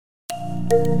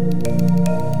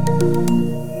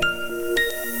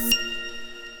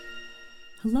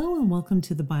Hello and welcome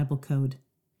to the Bible Code.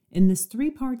 In this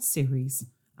three-part series,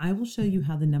 I will show you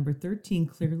how the number 13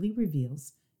 clearly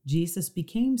reveals Jesus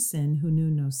became sin who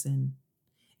knew no sin.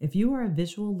 If you are a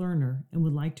visual learner and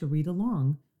would like to read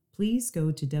along, please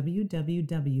go to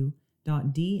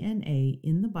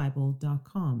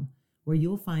www.dnainthebible.com, where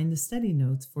you'll find the study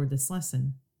notes for this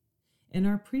lesson. In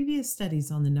our previous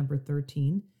studies on the number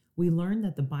 13, we learned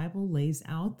that the Bible lays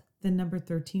out the number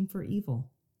 13 for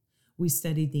evil. We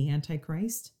studied the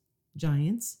Antichrist,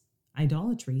 giants,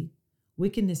 idolatry,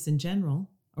 wickedness in general,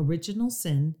 original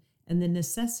sin, and the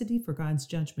necessity for God's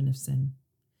judgment of sin.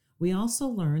 We also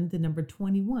learned the number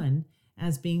 21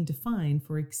 as being defined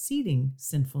for exceeding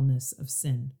sinfulness of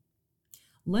sin.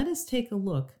 Let us take a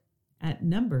look at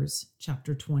Numbers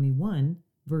chapter 21,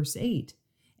 verse 8,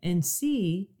 and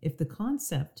see if the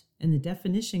concept and the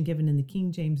definition given in the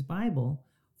King James Bible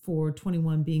for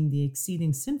 21 being the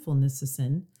exceeding sinfulness of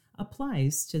sin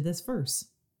applies to this verse.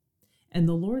 And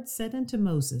the Lord said unto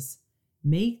Moses,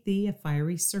 Make thee a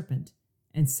fiery serpent,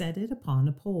 and set it upon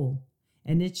a pole.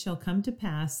 And it shall come to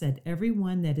pass that every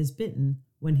one that is bitten,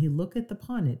 when he looketh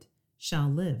upon it, shall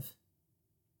live.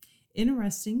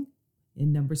 Interesting,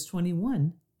 in Numbers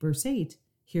 21, verse 8,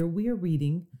 here we are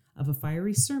reading of a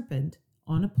fiery serpent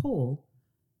on a pole,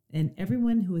 and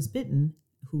everyone who is bitten,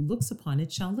 who looks upon it,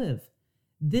 shall live.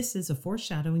 This is a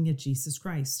foreshadowing of Jesus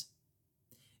Christ.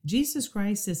 Jesus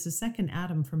Christ is the second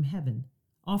Adam from heaven,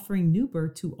 offering new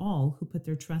birth to all who put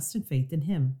their trust and faith in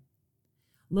him.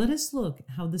 Let us look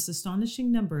how this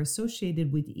astonishing number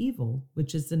associated with evil,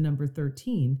 which is the number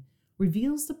 13,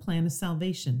 reveals the plan of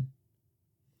salvation.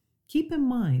 Keep in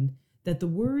mind that the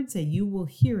words that you will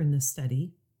hear in this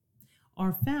study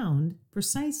are found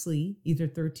precisely either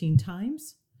 13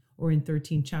 times or in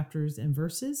 13 chapters and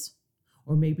verses,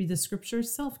 or maybe the scripture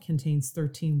itself contains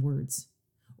 13 words,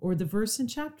 or the verse and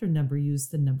chapter number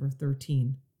used the number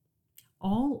 13,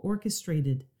 all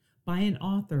orchestrated by an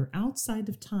author outside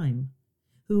of time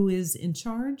who is in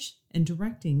charge and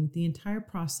directing the entire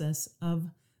process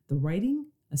of the writing,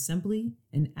 assembly,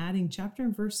 and adding chapter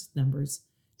and verse numbers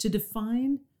to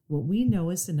define what we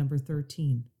know as the number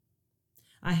 13.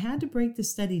 I had to break the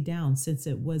study down since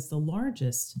it was the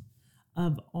largest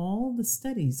of all the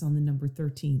studies on the number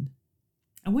 13.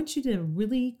 I want you to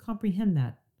really comprehend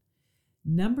that.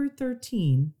 Number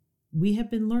 13, we have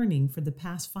been learning for the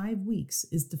past 5 weeks,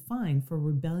 is defined for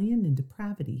rebellion and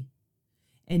depravity.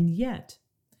 And yet,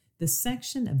 the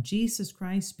section of Jesus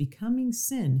Christ becoming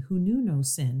sin who knew no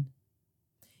sin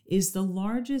is the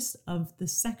largest of the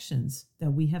sections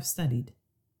that we have studied.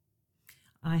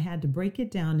 I had to break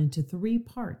it down into 3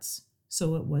 parts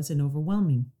so it wasn't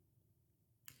overwhelming.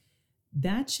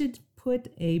 That should put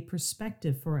a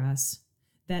perspective for us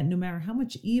that no matter how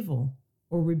much evil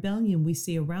or rebellion we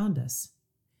see around us,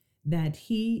 that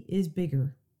he is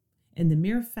bigger. And the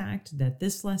mere fact that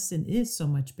this lesson is so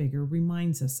much bigger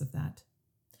reminds us of that.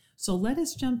 So let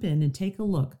us jump in and take a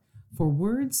look for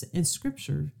words in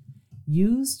scripture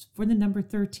used for the number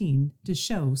 13 to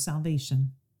show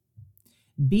salvation.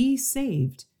 Be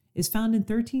saved is found in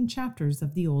 13 chapters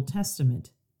of the Old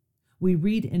Testament. We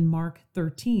read in Mark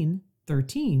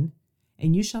 13:13,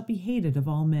 and you shall be hated of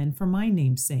all men for my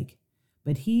name's sake,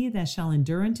 but he that shall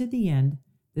endure unto the end,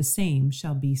 the same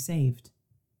shall be saved.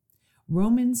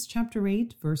 Romans chapter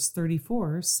 8, verse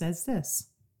 34 says this,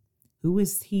 Who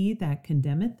is he that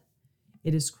condemneth?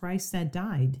 It is Christ that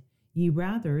died, ye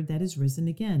rather that is risen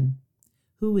again,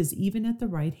 who is even at the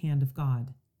right hand of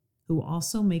God, who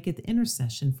also maketh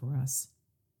intercession for us.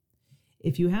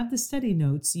 If you have the study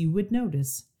notes, you would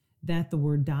notice that the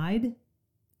word died,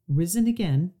 risen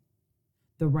again,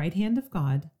 the right hand of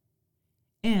God,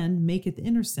 and maketh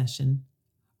intercession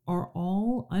are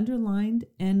all underlined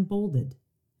and bolded,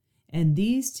 and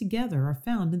these together are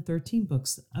found in 13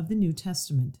 books of the New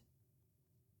Testament.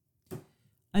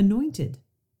 Anointed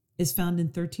is found in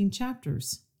 13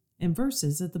 chapters and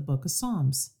verses of the book of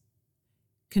Psalms.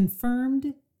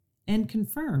 Confirmed and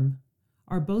confirm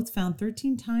are both found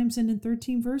 13 times and in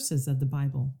 13 verses of the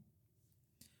Bible.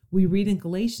 We read in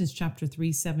Galatians chapter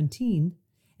 3:17,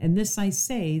 and this I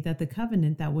say, that the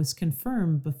covenant that was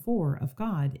confirmed before of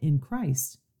God in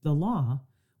Christ, the law,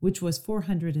 which was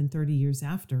 430 years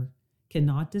after,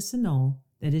 cannot disannul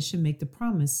that it should make the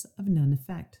promise of none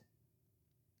effect.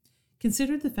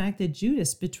 Consider the fact that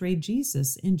Judas betrayed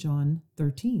Jesus in John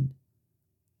 13.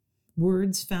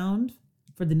 Words found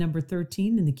for the number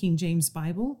 13 in the King James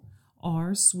Bible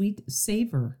are sweet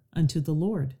savor unto the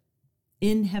Lord,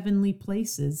 in heavenly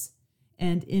places,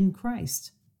 and in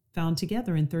Christ, found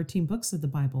together in 13 books of the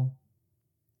Bible.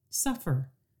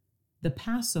 Suffer, the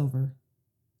Passover,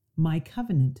 my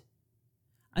covenant,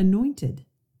 anointed.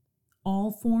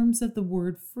 All forms of the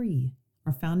word free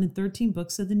are found in 13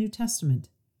 books of the New Testament.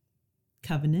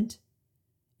 Covenant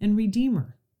and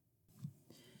Redeemer.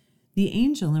 The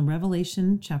angel in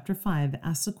Revelation chapter 5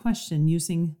 asks a question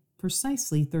using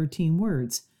precisely 13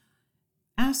 words,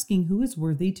 asking who is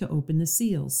worthy to open the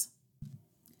seals.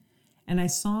 And I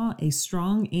saw a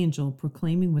strong angel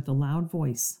proclaiming with a loud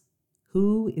voice,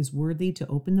 "Who is worthy to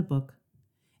open the book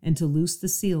and to loose the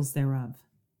seals thereof?"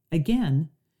 Again,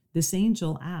 this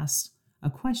angel asked a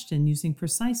question using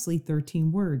precisely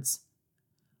 13 words.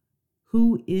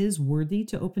 Who is worthy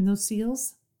to open those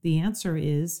seals? The answer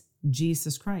is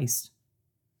Jesus Christ.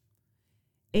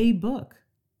 A book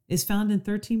is found in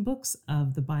 13 books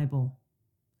of the Bible.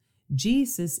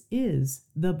 Jesus is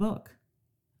the book.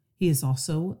 He is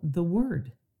also the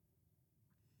Word.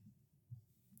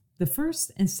 The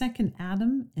first and second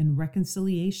Adam and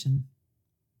reconciliation.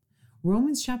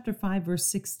 Romans chapter 5 verse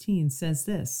 16 says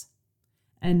this,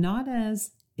 "And not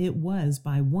as it was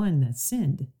by one that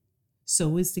sinned,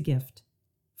 so is the gift.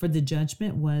 For the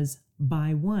judgment was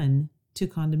by one to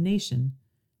condemnation,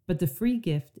 but the free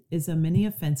gift is of many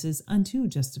offenses unto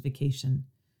justification."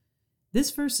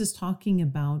 This verse is talking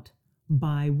about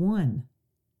by one.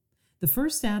 The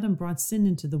first Adam brought sin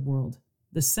into the world.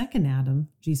 The second Adam,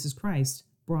 Jesus Christ,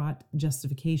 brought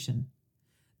justification.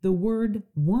 The word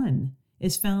one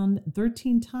is found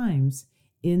 13 times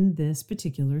in this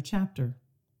particular chapter.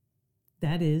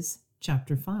 That is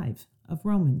chapter 5 of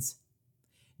Romans.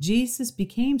 Jesus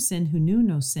became sin who knew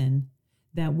no sin,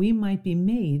 that we might be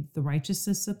made the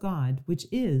righteousness of God, which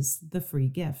is the free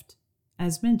gift,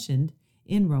 as mentioned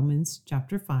in Romans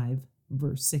chapter 5,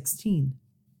 verse 16.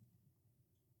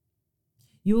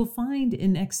 You will find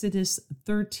in Exodus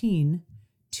 13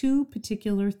 two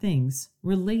particular things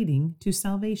relating to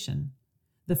salvation.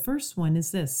 The first one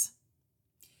is this.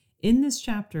 In this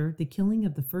chapter, the killing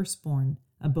of the firstborn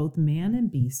of both man and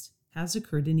beast has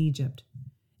occurred in Egypt.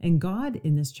 And God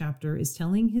in this chapter is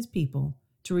telling his people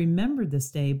to remember this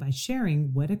day by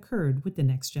sharing what occurred with the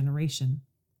next generation.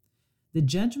 The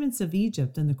judgments of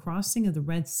Egypt and the crossing of the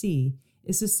Red Sea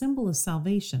is a symbol of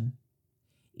salvation.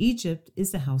 Egypt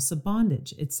is the house of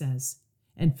bondage, it says,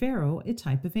 and Pharaoh a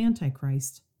type of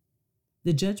Antichrist.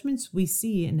 The judgments we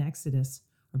see in Exodus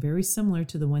are very similar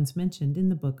to the ones mentioned in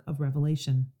the book of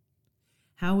Revelation.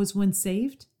 How is one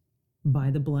saved?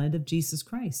 By the blood of Jesus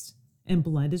Christ, and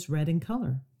blood is red in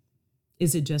color.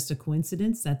 Is it just a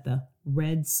coincidence that the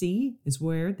Red Sea is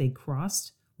where they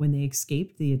crossed when they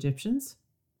escaped the Egyptians?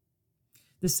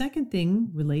 The second thing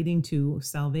relating to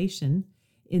salvation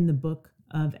in the book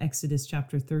of Exodus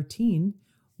chapter 13,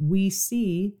 we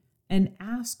see an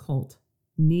ass colt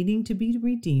needing to be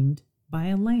redeemed by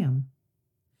a lamb.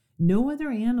 No other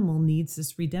animal needs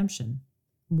this redemption.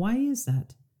 Why is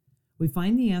that? We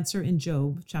find the answer in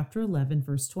Job chapter 11,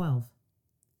 verse 12.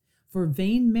 For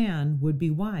vain man would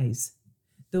be wise,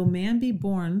 though man be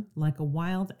born like a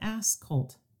wild ass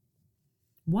colt.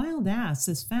 Wild ass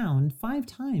is found 5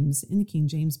 times in the King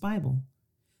James Bible,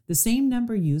 the same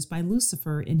number used by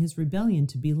Lucifer in his rebellion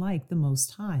to be like the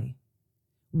Most High.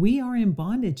 We are in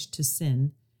bondage to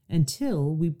sin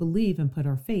until we believe and put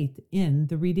our faith in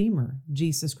the Redeemer,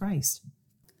 Jesus Christ.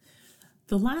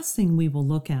 The last thing we will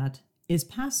look at is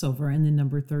Passover and the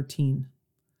number 13.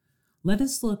 Let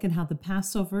us look at how the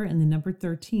Passover and the number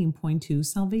 13 point to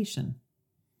salvation.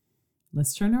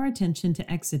 Let's turn our attention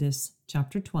to Exodus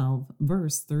chapter 12,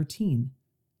 verse 13.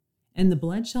 And the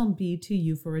blood shall be to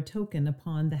you for a token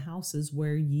upon the houses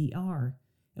where ye are.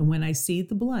 And when I see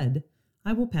the blood,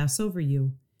 I will pass over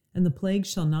you, and the plague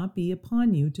shall not be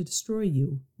upon you to destroy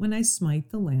you when I smite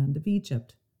the land of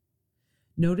Egypt.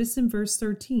 Notice in verse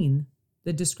 13,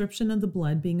 the description of the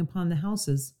blood being upon the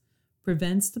houses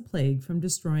prevents the plague from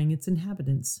destroying its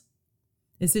inhabitants.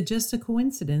 Is it just a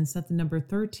coincidence that the number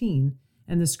 13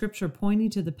 and the scripture pointing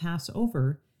to the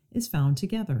Passover is found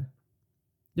together?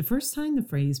 The first time the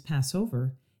phrase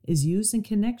Passover is used in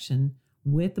connection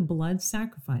with the blood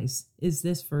sacrifice is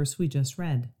this verse we just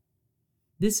read.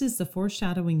 This is the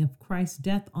foreshadowing of Christ's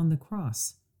death on the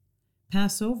cross.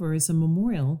 Passover is a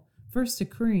memorial first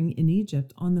occurring in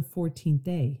Egypt on the 14th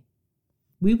day.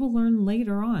 We will learn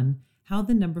later on how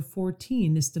the number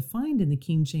 14 is defined in the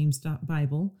King James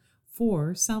Bible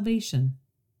for salvation.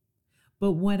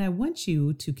 But what I want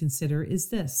you to consider is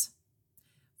this.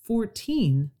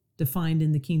 14, defined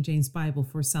in the King James Bible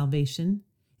for salvation,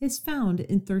 is found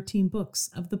in 13 books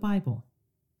of the Bible.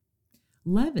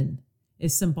 Leaven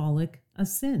is symbolic of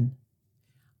sin.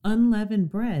 Unleavened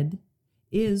bread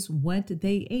is what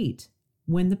they ate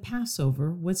when the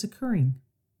Passover was occurring.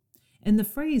 And the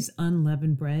phrase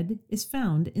unleavened bread is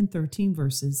found in 13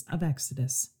 verses of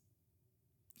Exodus.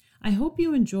 I hope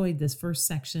you enjoyed this first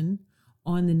section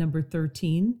on the number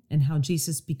 13 and how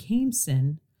Jesus became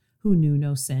sin, who knew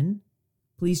no sin.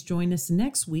 Please join us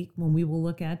next week when we will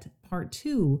look at part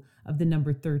 2 of the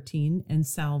number 13 and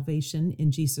salvation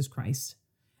in Jesus Christ.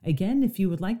 Again, if you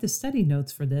would like the study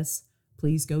notes for this,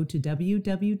 please go to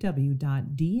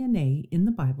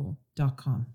www.dnainthebible.com.